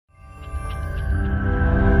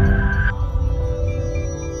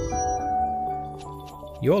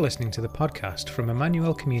You're listening to the podcast from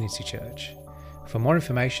Emmanuel Community Church. For more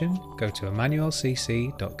information, go to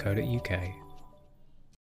emmanuelcc.co.uk.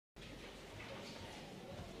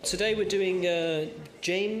 Today we're doing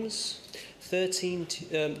James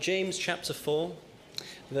chapter 4,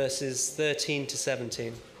 verses 13 to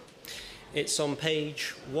 17. It's on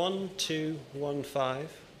page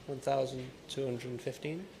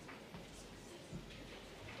 1215.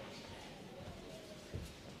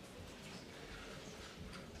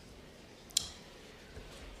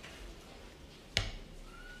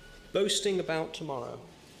 Boasting about tomorrow.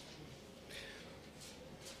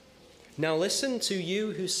 Now listen to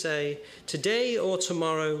you who say, today or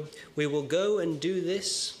tomorrow we will go and do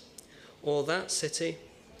this or that city.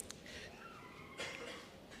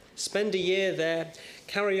 Spend a year there,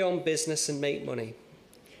 carry on business and make money.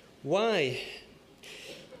 Why?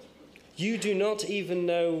 You do not even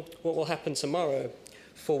know what will happen tomorrow.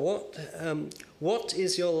 For what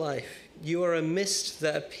is your life? You are a mist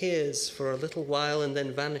that appears for a little while and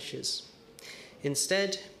then vanishes.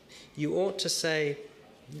 Instead, you ought to say,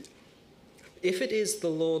 if it is the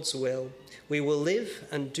Lord's will, we will live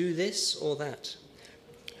and do this or that.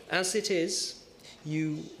 As it is,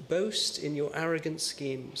 you boast in your arrogant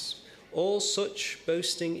schemes. All such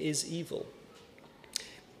boasting is evil.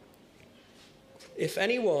 If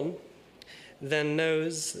anyone then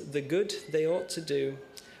knows the good they ought to do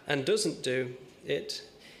and doesn't do it,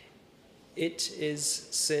 it is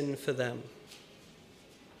sin for them.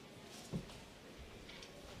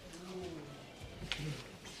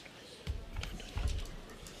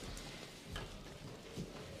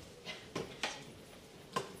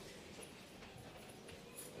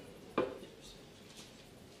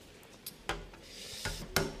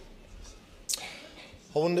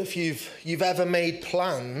 I wonder if you've ever made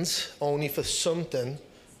plans only for something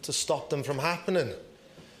to stop them from happening.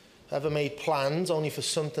 Ever made plans only for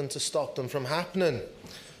something to stop them from happening?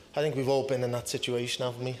 I think we've all been in that situation,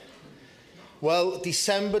 haven't we? Well,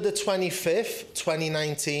 December the 25th,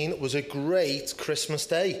 2019 was a great Christmas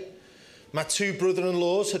day. My two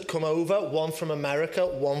brother-in-laws had come over, one from America,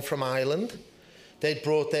 one from Ireland. They'd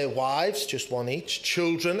brought their wives, just one each,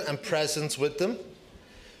 children and presents with them.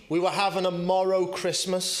 We were having a Morrow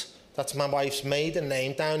Christmas, that's my wife's maiden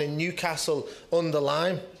name, down in Newcastle under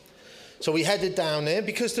Lyme. So we headed down there.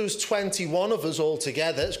 Because there was 21 of us all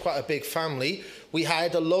together, it's quite a big family, we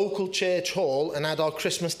hired a local church hall and had our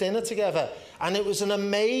Christmas dinner together. And it was an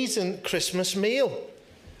amazing Christmas meal.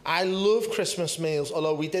 I love Christmas meals,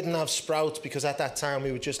 although we didn't have sprouts because at that time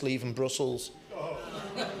we were just leaving Brussels. Oh.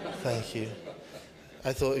 Thank you.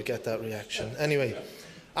 I thought you'd get that reaction. Anyway.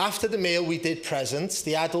 After the meal, we did presents.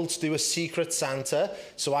 The adults do a secret Santa.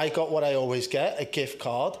 So I got what I always get, a gift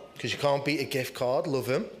card, because you can't beat a gift card. Love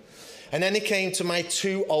them. And then it came to my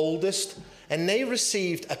two oldest, and they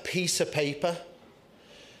received a piece of paper.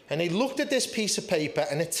 And they looked at this piece of paper,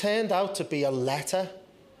 and it turned out to be a letter.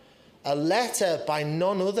 A letter by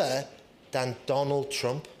none other than Donald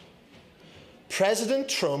Trump. President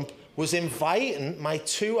Trump was inviting my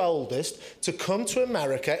two oldest to come to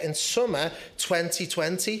America in summer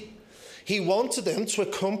 2020. He wanted them to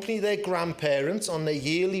accompany their grandparents on their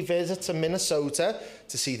yearly visit to Minnesota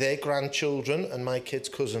to see their grandchildren and my kids'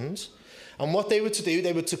 cousins. And what they were to do,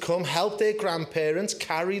 they were to come help their grandparents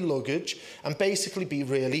carry luggage and basically be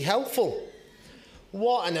really helpful.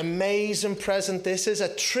 What an amazing present this is,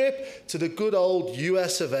 a trip to the good old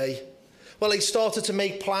US of A. Well, they started to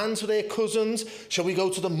make plans with their cousins. Shall we go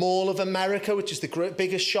to the Mall of America, which is the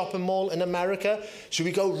biggest shopping mall in America? Should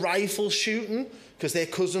we go rifle shooting? Because their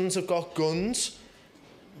cousins have got guns.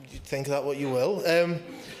 You think that what you will.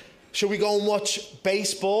 Shall we go and watch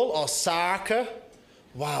baseball or soccer?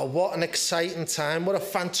 Wow, what an exciting time. What a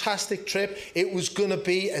fantastic trip. It was going to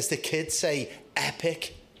be, as the kids say,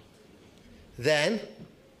 epic. Then,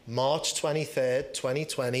 March 23rd,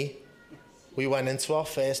 2020, we went into our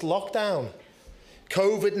first lockdown.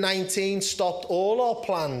 COVID-19 stopped all our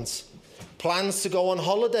plans. Plans to go on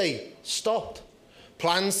holiday, stopped.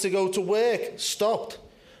 Plans to go to work, stopped.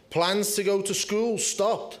 Plans to go to school,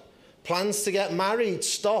 stopped. Plans to get married,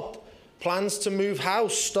 stopped. Plans to move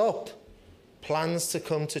house, stopped. Plans to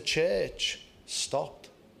come to church, stopped.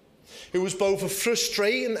 It was both a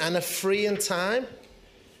frustrating and a freeing time.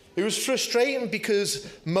 It was frustrating because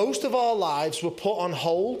most of our lives were put on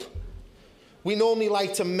hold. We normally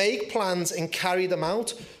like to make plans and carry them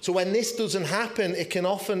out. So when this doesn't happen, it can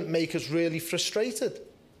often make us really frustrated.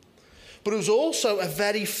 But it was also a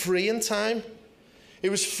very freeing time.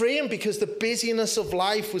 It was freeing because the busyness of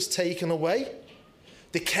life was taken away.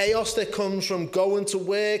 The chaos that comes from going to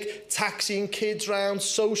work, taxiing kids around,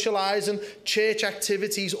 socialising, church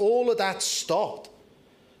activities, all of that stopped.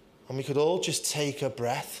 and we could all just take a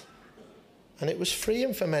breath. And it was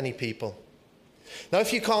freeing for many people. Now,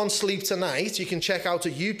 if you can't sleep tonight, you can check out a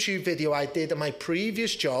YouTube video I did at my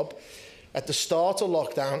previous job at the start of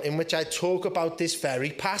lockdown, in which I talk about this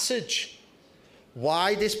very passage.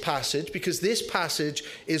 Why this passage? Because this passage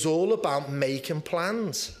is all about making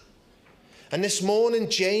plans. And this morning,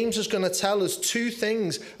 James is going to tell us two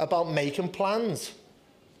things about making plans.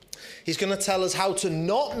 He's going to tell us how to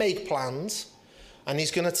not make plans, and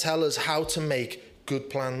he's going to tell us how to make good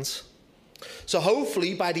plans. So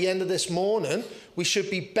hopefully by the end of this morning, we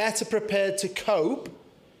should be better prepared to cope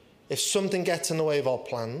if something gets in the way of our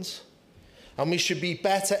plans. And we should be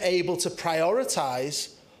better able to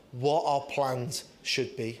prioritize what our plans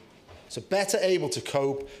should be. So better able to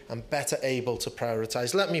cope and better able to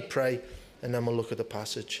prioritize. Let me pray, and then we'll look at the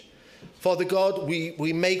passage. Father God,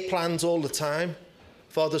 we make plans all the time.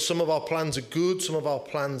 Father, some of our plans are good, some of our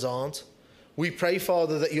plans aren't. We pray,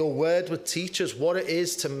 Father, that your word would teach us what it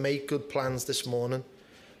is to make good plans this morning.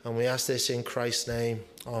 And we ask this in Christ's name.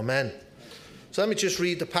 Amen. So let me just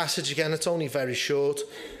read the passage again. It's only very short.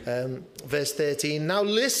 Verse 13. Now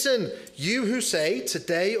listen, you who say,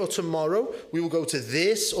 today or tomorrow we will go to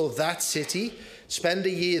this or that city, spend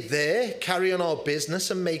a year there, carry on our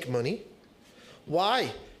business and make money.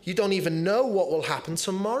 Why? You don't even know what will happen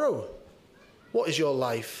tomorrow. What is your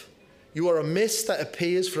life? You are a mist that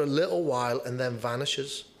appears for a little while and then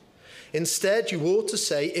vanishes. Instead, you ought to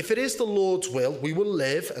say, if it is the Lord's will, we will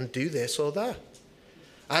live and do this or that.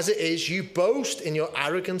 As it is, you boast in your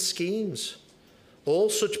arrogant schemes. All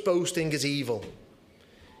such boasting is evil.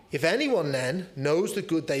 If anyone then knows the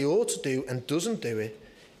good they ought to do and doesn't do it,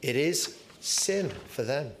 it is sin for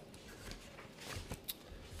them.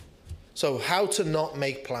 So how to not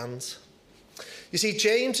make plans. You see,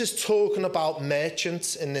 James is talking about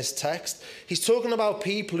merchants in this text. He's talking about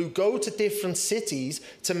people who go to different cities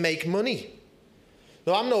to make money.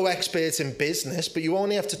 Now, I'm no expert in business, but you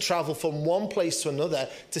only have to travel from one place to another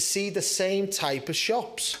to see the same type of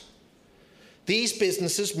shops. These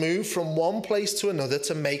businesses move from one place to another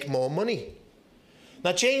to make more money.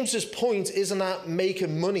 Now, James's point isn't that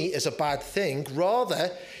making money is a bad thing.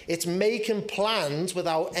 Rather, it's making plans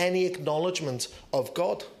without any acknowledgement of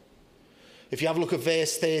God. If you have a look at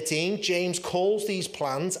verse 13, James calls these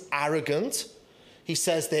plans arrogant. He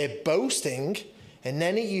says they're boasting, and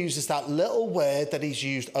then he uses that little word that he's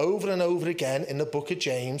used over and over again in the book of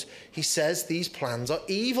James. He says these plans are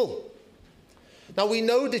evil. Now, we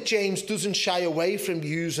know that James doesn't shy away from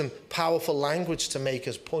using powerful language to make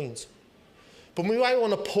his point. But we might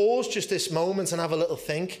want to pause just this moment and have a little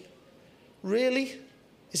think. Really?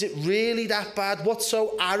 Is it really that bad? What's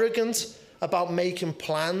so arrogant about making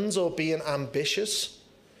plans or being ambitious?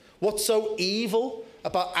 What's so evil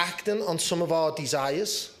about acting on some of our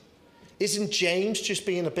desires? Isn't James just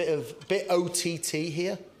being a bit OTT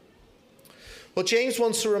here? Well, James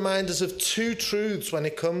wants to remind us of two truths when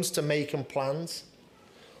it comes to making plans.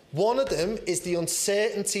 One of them is the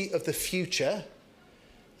uncertainty of the future,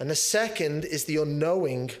 and the second is the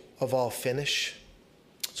unknowing of our finish.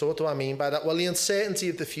 So what do I mean by that? Well, the uncertainty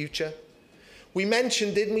of the future. We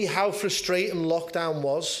mentioned, didn't we, how frustrating lockdown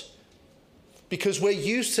was? Because we're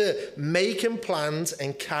used to making plans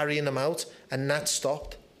and carrying them out, and that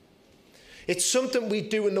stopped. It's something we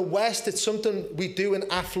do in the West. It's something we do in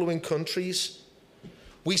affluent countries.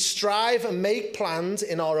 We strive and make plans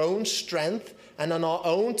in our own strength and on our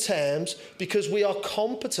own terms because we are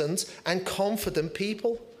competent and confident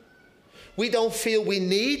people. We don't feel we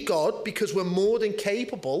need God because we're more than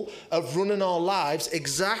capable of running our lives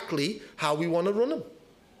exactly how we want to run them.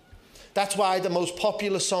 That's why the most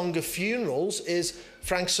popular song of funerals is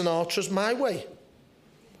Frank Sinatra's My Way.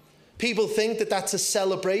 People think that that's a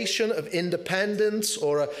celebration of independence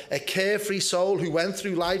or a carefree soul who went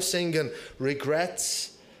through life singing,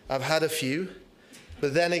 regrets, I've had a few,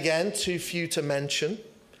 but then again, too few to mention.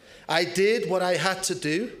 I did what I had to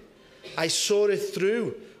do. I saw it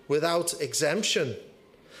through without exemption.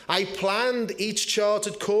 I planned each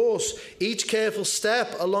charted course, each careful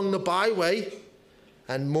step along the byway,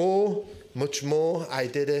 and more, much more, I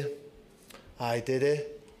did it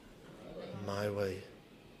my way.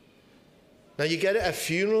 Now you get it at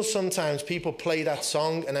funerals sometimes, people play that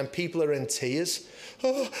song and then people are in tears.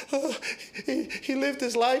 He lived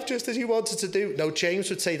his life just as he wanted to do. No, James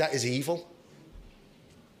would say that is evil.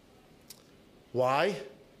 Why?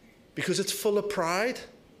 Because it's full of pride.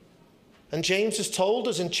 And James has told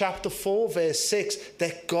us in chapter 4, verse 6,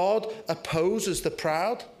 that God opposes the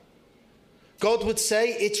proud. God would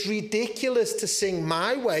say, it's ridiculous to sing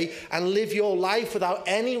my way and live your life without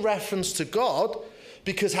any reference to God,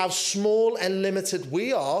 because how small and limited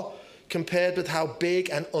we are compared with how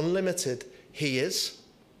big and unlimited he is.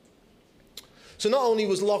 So not only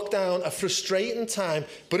was lockdown a frustrating time,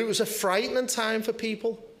 but it was a frightening time for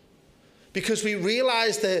people, because we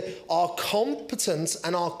realized that our competence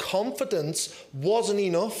and our confidence wasn't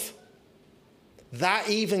enough. That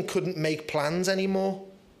even couldn't make plans anymore.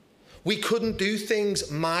 We couldn't do things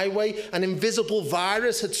my way. An invisible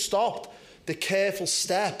virus had stopped the careful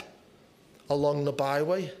step along the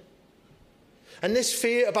byway. And this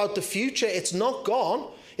fear about the future, it's not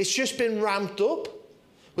gone. It's just been ramped up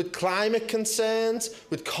with climate concerns,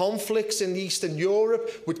 with conflicts in Eastern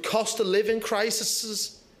Europe, with cost of living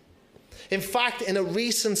crises. In fact, in a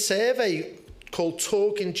recent survey called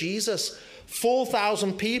Talking Jesus,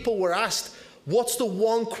 4,000 people were asked, what's the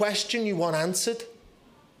one question you want answered?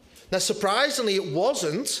 Now, surprisingly, it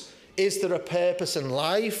wasn't, is there a purpose in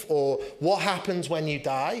life, or what happens when you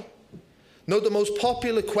die? No, the most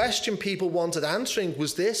popular question people wanted answering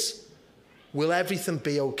was this: will everything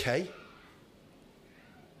be okay?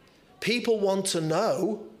 People want to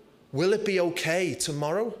know, will it be okay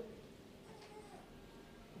tomorrow?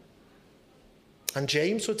 And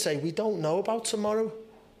James would say, we don't know about tomorrow.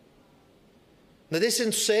 Now, this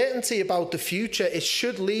uncertainty about the future, it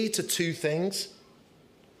should lead to two things.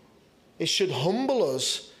 It should humble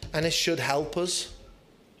us and it should help us.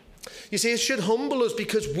 You see, it should humble us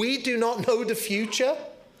because we do not know the future,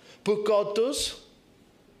 but God does.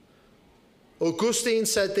 Augustine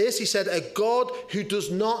said this, he said, a God who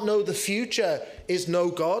does not know the future is no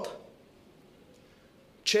God.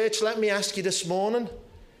 Church, let me ask you this morning,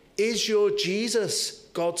 is your Jesus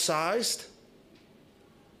God-sized?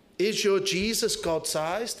 Is your Jesus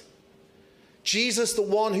God-sized? Jesus, the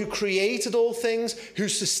one who created all things, who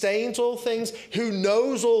sustains all things, who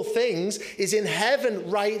knows all things, is in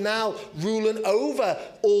heaven right now, ruling over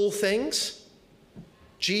all things.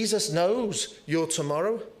 Jesus knows your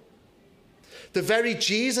tomorrow. The very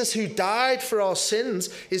Jesus who died for our sins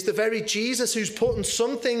is the very Jesus who's putting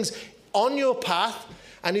some things on your path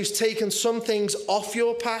and who's taken some things off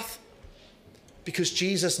your path, because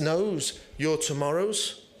Jesus knows your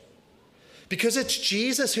tomorrows. Because it's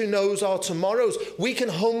Jesus who knows our tomorrows, we can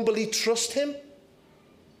humbly trust him.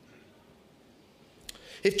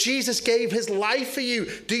 If Jesus gave his life for you,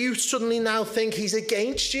 do you suddenly now think he's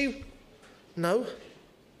against you? No.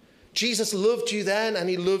 Jesus loved you then and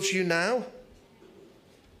he loves you now.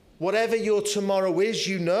 Whatever your tomorrow is,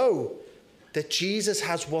 you know that Jesus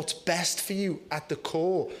has what's best for you at the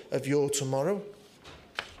core of your tomorrow.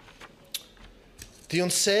 The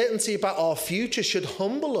uncertainty about our future should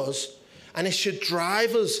humble us, and it should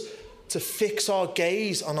drive us to fix our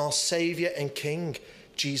gaze on our Saviour and King,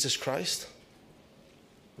 Jesus Christ.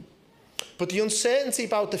 But the uncertainty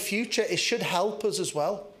about the future, it should help us as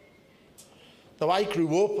well. Now, I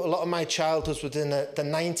grew up, a lot of my childhood was in the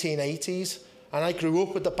 1980s, and I grew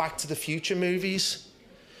up with the Back to the Future movies.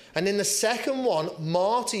 And in the second one,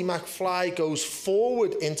 Marty McFly goes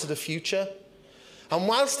forward into the future. And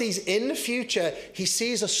whilst he's in the future, he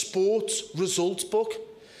sees a sports results book.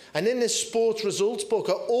 And in this sports results book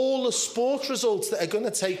are all the sports results that are going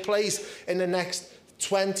to take place in the next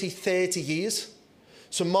 20, 30 years.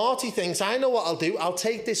 So Marty thinks, I know what I'll do. I'll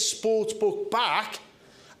take this sports book back.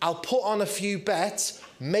 I'll put on a few bets,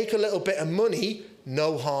 make a little bit of money,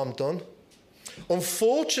 no harm done.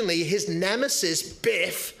 Unfortunately, his nemesis,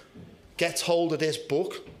 Biff, gets hold of this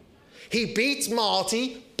book. He beats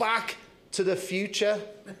Marty back to the future,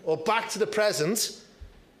 or back to the present.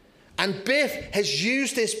 And Biff has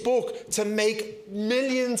used this book to make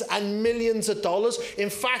millions and millions of dollars. In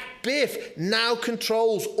fact, Biff now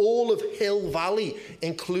controls all of Hill Valley,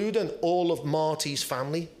 including all of Marty's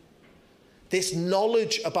family. This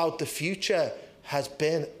knowledge about the future has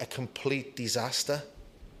been a complete disaster.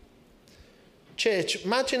 Church,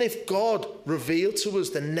 imagine if God revealed to us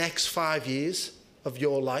the next 5 years of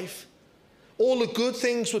your life. All the good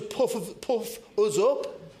things would puff us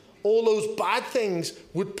up. All those bad things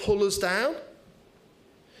would pull us down.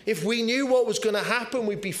 If we knew what was going to happen,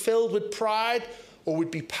 we'd be filled with pride, or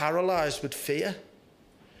we'd be paralyzed with fear.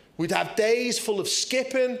 We'd have days full of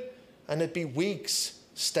skipping, and it'd be weeks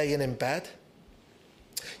staying in bed.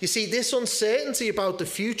 You see, this uncertainty about the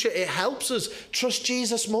future, it helps us trust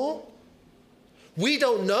Jesus more. We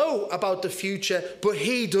don't know about the future, but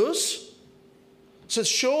he does. So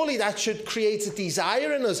surely that should create a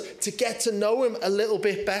desire in us to get to know him a little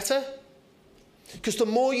bit better. Because the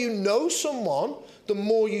more you know someone, the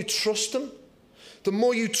more you trust them. The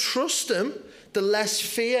more you trust them, the less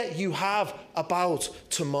fear you have about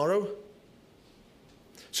tomorrow.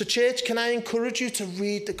 So church, can I encourage you to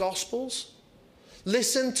read the Gospels?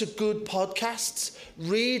 Listen to good podcasts.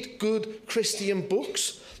 Read good Christian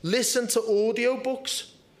books. Listen to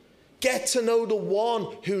audiobooks. Get to know the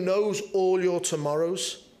one who knows all your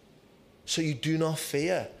tomorrows, so you do not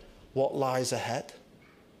fear what lies ahead.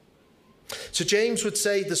 So James would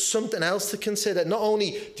say there's something else to consider. Not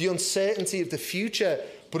only the uncertainty of the future,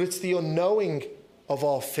 but it's the unknowing of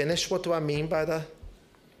our finish. What do I mean by that?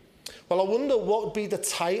 Well, I wonder what would be the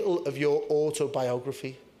title of your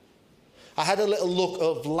autobiography. I had a little look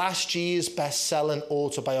of last year's best-selling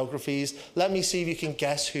autobiographies. Let me see if you can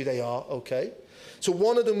guess who they are, okay? So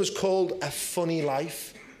one of them was called A Funny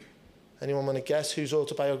Life. Anyone want to guess whose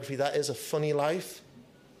autobiography that is? A Funny Life?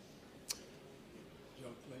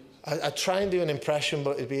 I'd try and do an impression,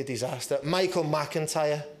 but it'd be a disaster. Michael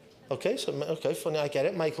McIntyre. Okay, funny, I get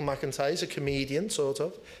it. Michael McIntyre's a comedian, sort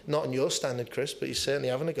of. Not in your standard, Chris, but he's certainly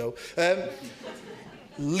having a go.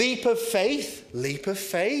 Leap of Faith. Leap of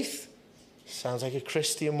Faith. Sounds like a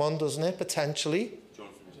Christian one, doesn't it? Potentially.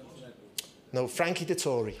 No, Frankie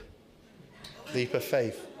Dettori. Leap of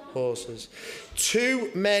Faith. Horses.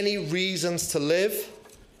 Too Many Reasons to Live.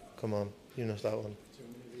 Come on, you know that one.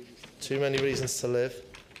 Too Many Reasons to Live.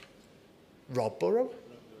 Rob Burrow.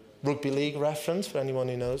 Rugby league reference for anyone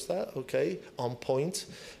who knows that. Okay, on point.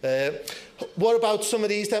 What about some of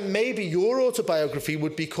these that maybe your autobiography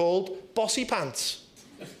would be called Bossy Pants?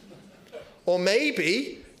 Or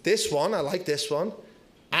maybe this one, I like this one.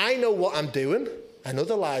 I Know What I'm Doing, and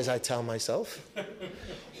Other Lies I Tell Myself.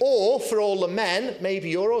 Or for all the men, maybe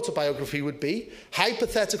your autobiography would be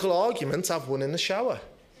Hypothetical Arguments I've Won in the Shower.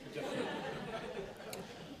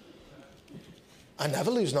 I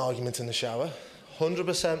never lose an argument in the shower.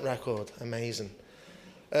 100% record. Amazing.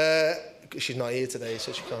 She's not here today,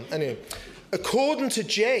 so she can't. Anyway, according to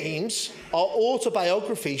James, our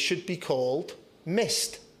autobiography should be called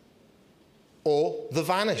Mist, or The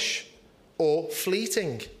Vanish, or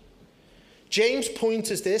Fleeting. James'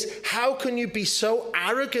 point is this: how can you be so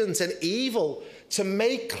arrogant and evil to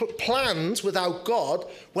make plans without God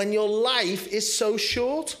when your life is so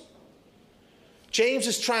short? James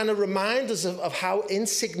is trying to remind us of how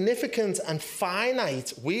insignificant and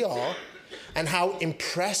finite we are, and how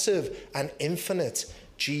impressive and infinite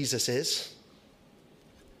Jesus is.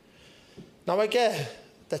 Now, I get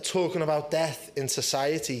they're talking about death in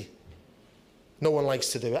society. No one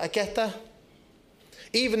likes to do it. I get that.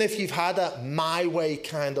 Even if you've had a my way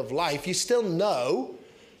kind of life, you still know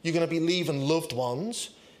you're going to be leaving loved ones.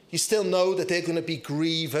 You still know that they're going to be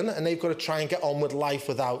grieving and they've got to try and get on with life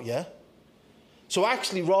without you. So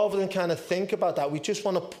actually, rather than kind of think about that, we just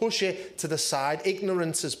want to push it to the side.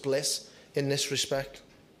 Ignorance is bliss in this respect.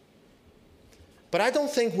 But I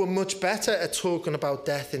don't think we're much better at talking about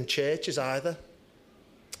death in churches either.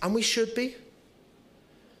 And we should be.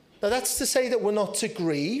 Now, that's to say that we're not to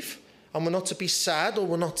grieve, and we're not to be sad, or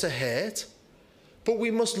we're not to hurt. But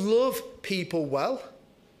we must love people well.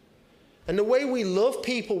 And the way we love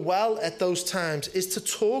people well at those times is to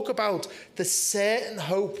talk about the certain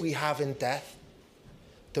hope we have in death.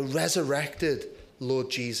 The resurrected Lord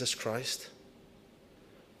Jesus Christ.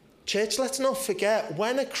 Church, let's not forget,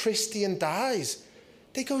 when a Christian dies,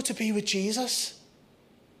 they go to be with Jesus.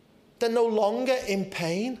 They're no longer in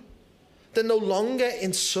pain. They're no longer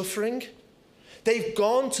in suffering. They've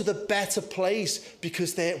gone to the better place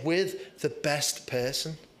because they're with the best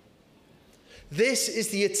person. This is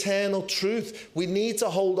the eternal truth we need to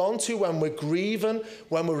hold on to when we're grieving,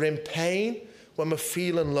 when we're in pain, when we're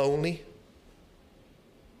feeling lonely.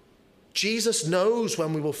 Jesus knows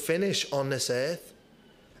when we will finish on this earth,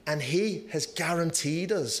 and he has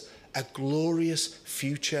guaranteed us a glorious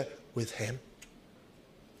future with him.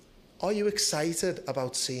 Are you excited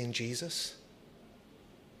about seeing Jesus?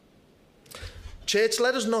 Church,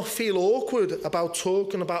 let us not feel awkward about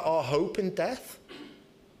talking about our hope in death.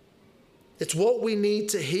 It's what we need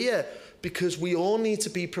to hear because we all need to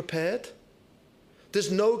be prepared.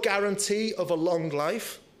 There's no guarantee of a long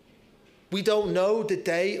life. We don't know the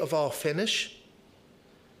day of our finish.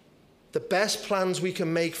 The best plans we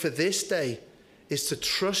can make for this day is to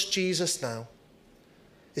trust Jesus now,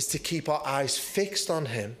 is to keep our eyes fixed on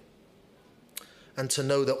him, and to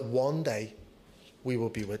know that one day we will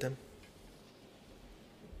be with him.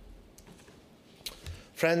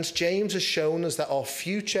 Friends, James has shown us that our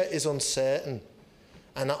future is uncertain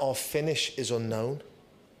and that our finish is unknown.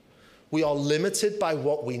 We are limited by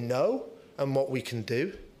what we know and what we can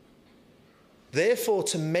do. Therefore,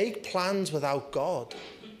 to make plans without God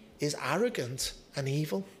is arrogant and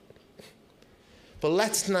evil. But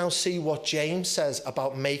let's now see what James says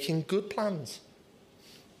about making good plans.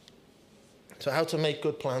 So how to make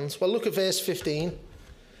good plans? Well, look at verse 15.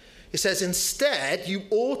 It says, instead, you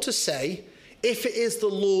ought to say, If it is the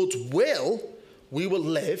Lord's will, we will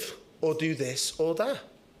live or do this or that.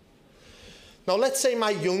 Now, let's say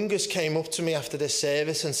my youngest came up to me after this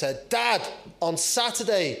service and said, Dad, on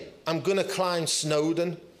Saturday, I'm going to climb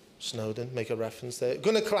Snowdon. Snowdon, make a reference there.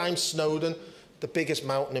 Going to climb Snowdon, the biggest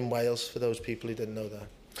mountain in Wales, for those people who didn't know that.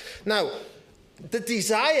 Now, the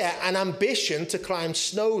desire and ambition to climb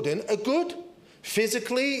Snowdon are good.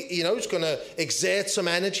 Physically, he's going to exert some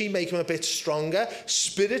energy, make him a bit stronger.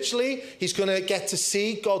 Spiritually, he's going to get to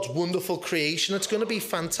see God's wonderful creation. It's going to be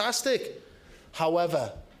fantastic.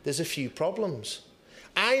 However, there's a few problems.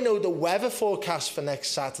 I know the weather forecast for next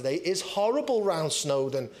Saturday is horrible round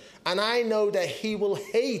Snowdon, and I know that he will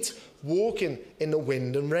hate walking in the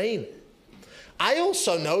wind and rain. I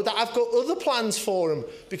also know that I've got other plans for him,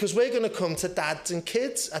 because we're going to come to dads and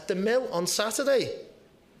kids at the mill on Saturday.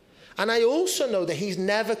 And I also know that he's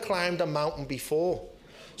never climbed a mountain before.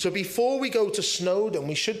 So before we go to Snowdon,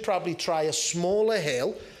 we should probably try a smaller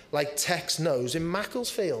hill like Tex knows in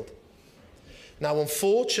Macclesfield. Now,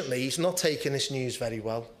 unfortunately, he's not taking this news very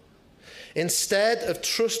well. Instead of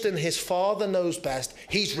trusting his father knows best,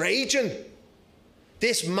 he's raging.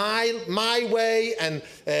 This my way and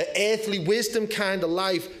earthly wisdom kind of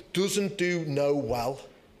life doesn't do no well.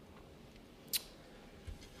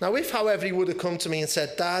 Now, if, however, he would have come to me and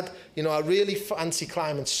said, Dad, I really fancy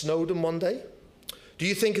climbing Snowdon one day. Do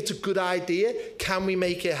you think it's a good idea? Can we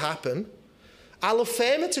make it happen? I'll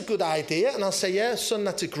affirm it's a good idea, and I'll say, yeah, son,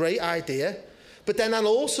 that's a great idea. But then I'll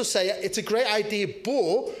also say, it's a great idea,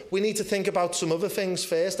 but we need to think about some other things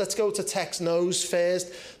first. Let's go to Tex Nose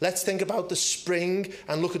first. Let's think about the spring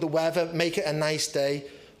and look at the weather, make it a nice day.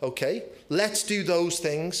 Okay, let's do those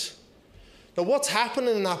things. Now, what's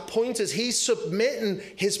happening in that point is he's submitting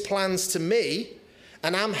his plans to me,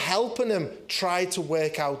 and I'm helping him try to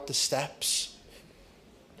work out the steps.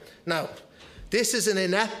 Now, this is an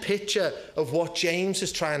inept picture of what James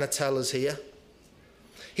is trying to tell us here.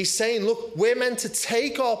 He's saying, look, we're meant to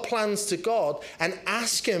take our plans to God and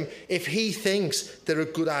ask him if he thinks they're a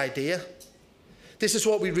good idea. This is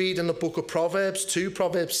what we read in the book of Proverbs 2.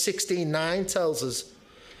 Proverbs 16:9 tells us,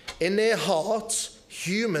 in their hearts,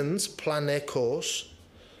 humans plan their course,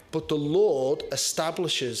 but the Lord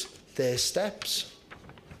establishes their steps.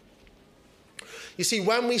 You see,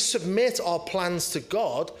 when we submit our plans to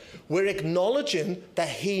God, we're acknowledging that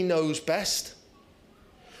he knows best.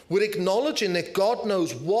 We're acknowledging that God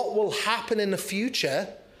knows what will happen in the future,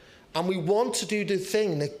 and we want to do the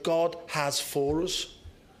thing that God has for us.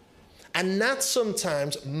 And that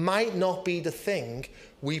sometimes might not be the thing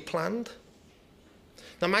we planned.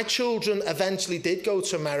 Now, my children eventually did go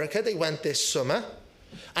to America. They went this summer,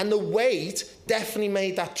 and the wait definitely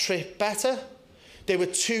made that trip better. They were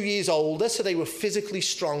 2 years older, so they were physically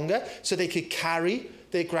stronger, so they could carry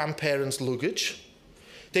their grandparents' luggage.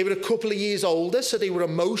 They were a couple of years older, so they were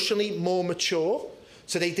emotionally more mature,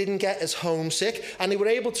 so they didn't get as homesick, and they were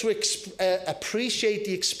able to appreciate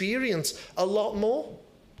the experience a lot more.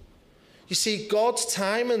 You see, God's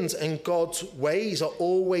timings and God's ways are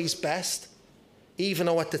always best, even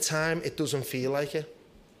though at the time it doesn't feel like it.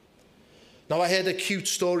 Now, I heard a cute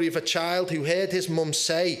story of a child who heard his mum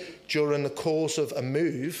say during the course of a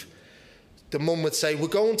move, the mum would say, we're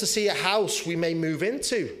going to see a house we may move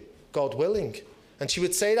into, God willing. And she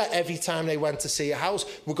would say that every time they went to see a house.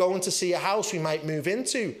 We're going to see a house we might move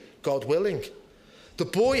into, God willing. The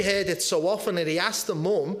boy heard it so often that he asked the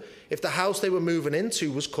mum if the house they were moving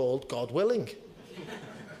into was called God willing.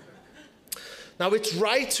 Now, it's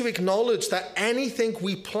right to acknowledge that anything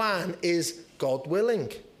we plan is God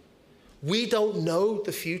willing. We don't know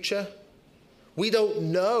the future. We don't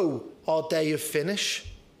know our day of finish.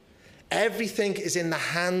 Everything is in the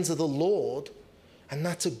hands of the Lord, and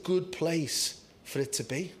that's a good place for it to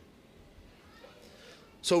be.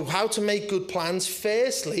 So how to make good plans?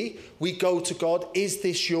 Firstly, we go to God. Is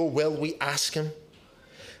this your will? We ask him.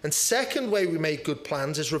 And second way we make good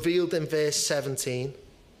plans is revealed in verse 17.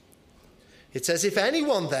 It says, if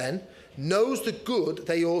anyone then knows the good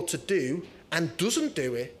they ought to do and doesn't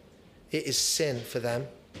do it, it is sin for them.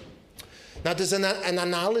 Now, there's an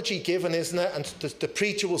analogy given, isn't it? And the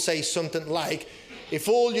preacher will say something like, if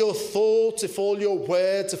all your thoughts, if all your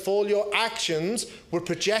words, if all your actions were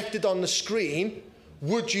projected on the screen,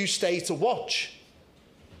 would you stay to watch?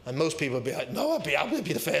 And most people would be like, no, I'd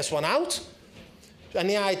be the first one out. And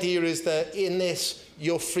the idea is that in this,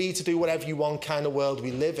 you're free to do whatever you want kind of world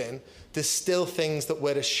we live in, there's still things that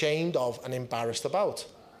we're ashamed of and embarrassed about.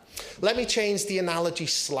 Let me change the analogy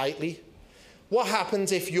slightly. What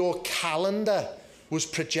happens if your calendar was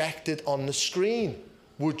projected on the screen?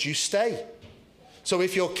 Would you stay? So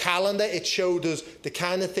if your calendar, it showed us the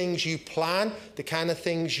kind of things you plan, the kind of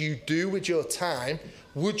things you do with your time,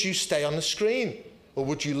 would you stay on the screen or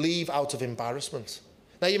would you leave out of embarrassment?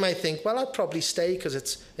 Now you might think, well, I'd probably stay because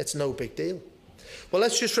it's no big deal. Well,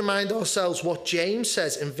 let's just remind ourselves what James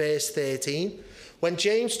says in verse 13. When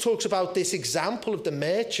James talks about this example of the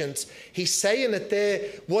merchants, he's saying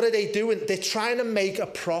that what are they doing? They're trying to make a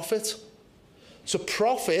profit. So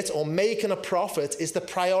profit, or making a profit, is the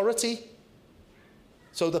priority.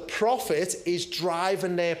 So the profit is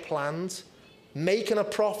driving their plans. Making a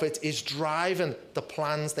profit is driving the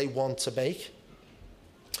plans they want to make.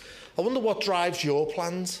 I wonder what drives your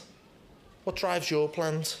plans. What drives your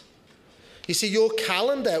plans? You see, your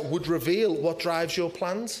calendar would reveal what drives your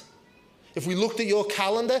plans. If we looked at your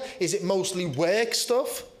calendar, is it mostly work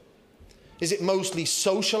stuff? Is it mostly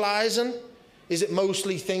socializing? Is it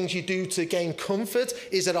mostly things you do to gain comfort?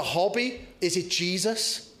 Is it a hobby? Is it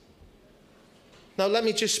Jesus? Now, let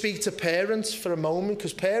me just speak to parents for a moment,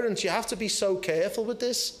 because parents, you have to be so careful with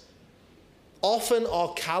this. Often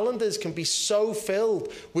our calendars can be so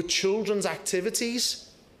filled with children's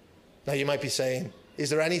activities. Now, you might be saying, is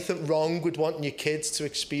there anything wrong with wanting your kids to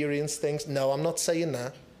experience things? No, I'm not saying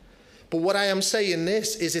that. But what I am saying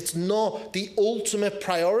this is it's not the ultimate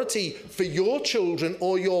priority for your children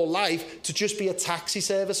or your life to just be a taxi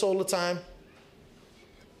service all the time.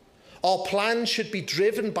 Our plans should be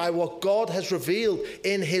driven by what God has revealed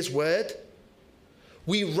in his word.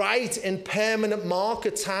 We write in permanent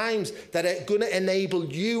marker times that are going to enable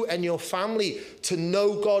you and your family to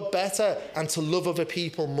know God better and to love other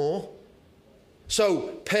people more. So,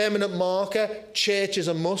 permanent marker, church is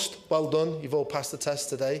a must. Well done, you've all passed the test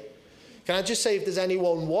today. Can I just say, if there's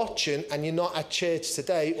anyone watching and you're not at church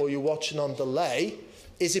today or you're watching on delay,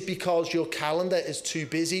 is it because your calendar is too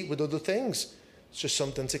busy with other things? It's just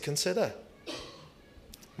something to consider.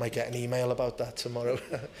 Might get an email about that tomorrow.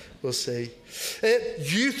 We'll see.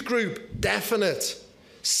 Youth group, definite.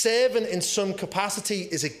 Serving in some capacity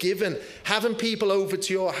is a given. Having people over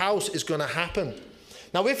to your house is going to happen.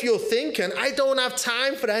 Now, if you're thinking, I don't have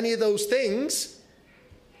time for any of those things,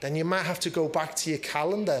 then you might have to go back to your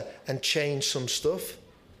calendar and change some stuff.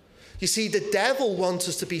 You see, the devil wants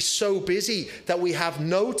us to be so busy that we have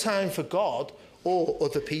no time for God or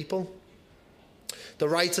other people. The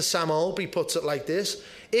writer Sam Albury puts it like this: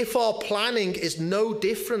 if our planning is no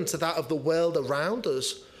different to that of the world around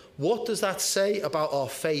us, what does that say about our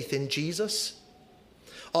faith in Jesus?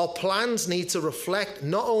 Our plans need to reflect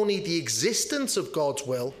not only the existence of God's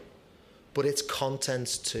will, but its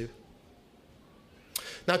contents too.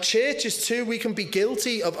 Now, churches too, we can be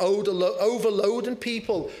guilty of overloading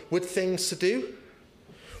people with things to do.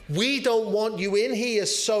 We don't want you in here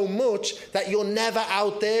so much that you're never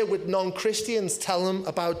out there with non-Christians telling them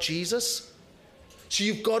about Jesus. So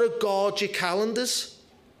you've got to guard your calendars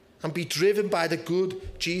and be driven by the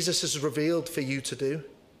good Jesus has revealed for you to do.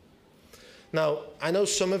 Now, I know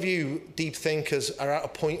some of you deep thinkers are at a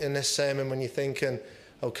point in this sermon when you're thinking,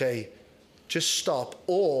 okay, just stop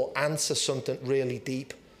or answer something really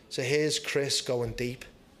deep. So here's Chris going deep.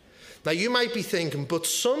 Now, you might be thinking, but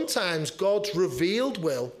sometimes God's revealed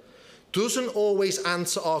will doesn't always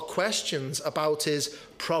answer our questions about his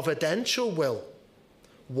providential will.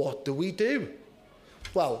 What do we do?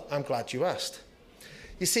 Well, I'm glad you asked.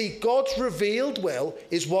 You see, God's revealed will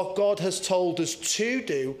is what God has told us to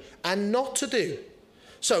do and not to do.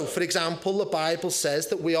 So, for example, the Bible says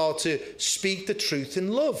that we are to speak the truth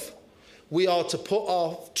in love. We are to put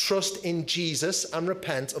our trust in Jesus and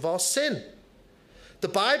repent of our sin. The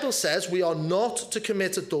Bible says we are not to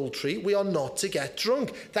commit adultery. We are not to get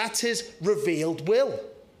drunk. That's his revealed will.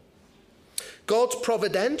 God's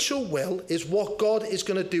providential will is what God is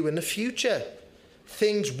going to do in the future.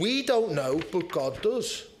 Things we don't know, but God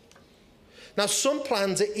does. Now, some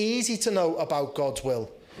plans are easy to know about God's will.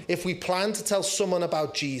 If we plan to tell someone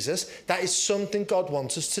about Jesus, that is something God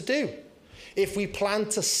wants us to do. If we plan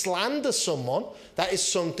to slander someone, that is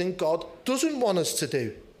something God doesn't want us to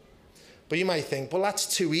do. But you might think, well,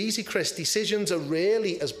 that's too easy, Chris. Decisions are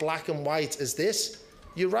rarely as black and white as this.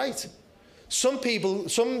 You're right. Some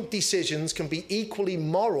decisions can be equally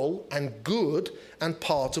moral and good and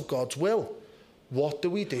part of God's will. What do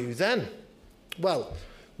we do then? Well,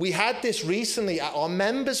 we had this recently at our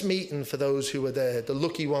members' meeting for those who were there, the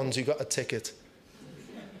lucky ones who got a ticket.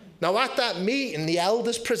 Now, at that meeting, the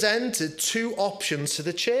elders presented two options to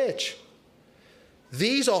the church.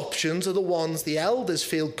 These options are the ones the elders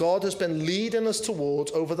feel God has been leading us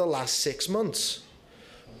towards over the last 6 months.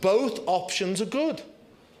 Both options are good.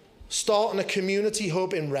 Starting a community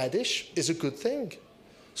hub in Reddish is a good thing.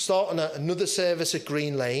 starting another service at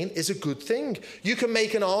Green Lane is a good thing. You can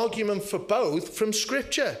make an argument for both from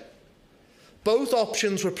Scripture. Both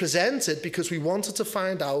options were presented because we wanted to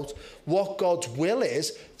find out what God's will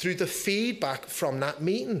is through the feedback from that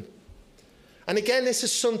meeting. And again, this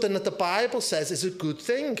is something that the Bible says is a good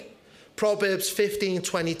thing. Proverbs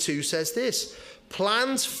 15:22 says this: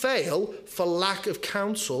 plans fail for lack of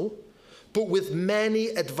counsel, but with many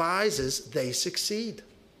advisors they succeed.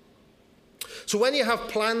 So when you have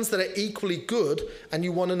plans that are equally good and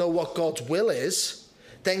you want to know what God's will is,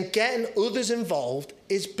 then getting others involved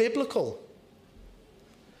is biblical.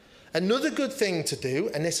 Another good thing to do,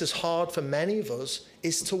 and this is hard for many of us,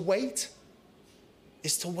 is to wait. You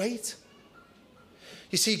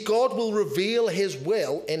see, God will reveal his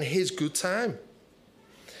will in his good time.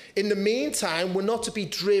 In the meantime, we're not to be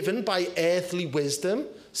driven by earthly wisdom.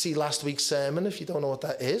 See last week's sermon if you don't know what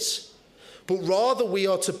that is. But rather we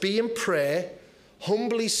are to be in prayer,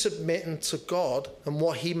 humbly submitting to God and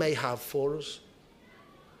what he may have for us.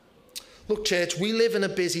 Look, church, we live in a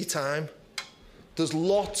busy time. There's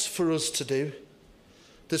lots for us to do.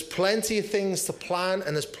 There's plenty of things to plan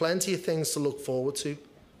and there's plenty of things to look forward to.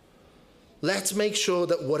 Let's make sure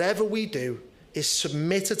that whatever we do is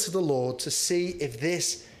submitted to the Lord to see if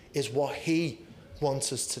this is what he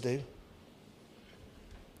wants us to do.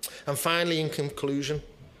 And finally, in conclusion,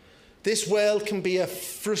 this world can be a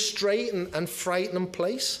frustrating and frightening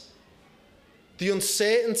place. The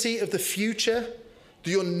uncertainty of the future,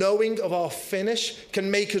 the unknowing of our finish can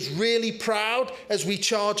make us really proud as we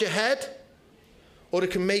charge ahead, or it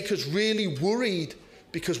can make us really worried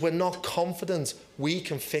because we're not confident we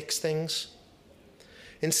can fix things.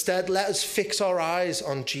 Instead, let us fix our eyes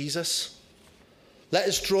on Jesus. Let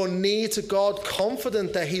us draw near to God,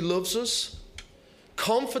 confident that he loves us,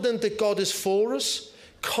 confident that God is for us,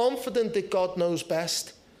 confident that God knows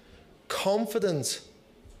best, confident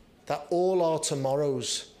that all our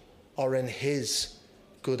tomorrows are in his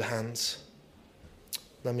good hands.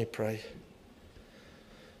 Let me pray.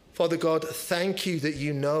 Father God, thank you that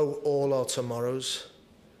you know all our tomorrows.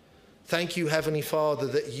 Thank you, Heavenly Father,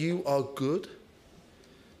 that you are good,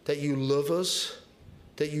 that you love us,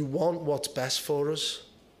 that you want what's best for us.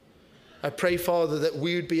 I pray, Father, that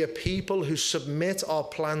we would be a people who submit our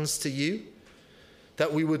plans to you,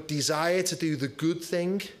 that we would desire to do the good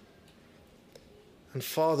thing. And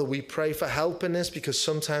Father, we pray for help in this because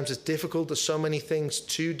sometimes it's difficult. There's so many things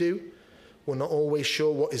to do. We're not always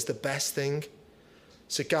sure what is the best thing.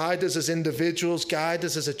 So guide us as individuals, guide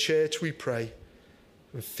us as a church, we pray,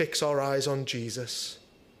 and fix our eyes on Jesus.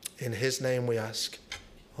 In his name we ask.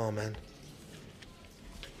 Amen.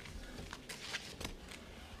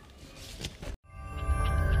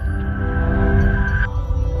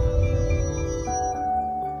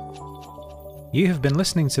 You have been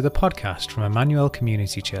listening to the podcast from Emmanuel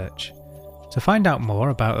Community Church. To find out more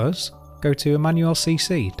about us, go to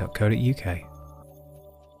emmanuelcc.co.uk.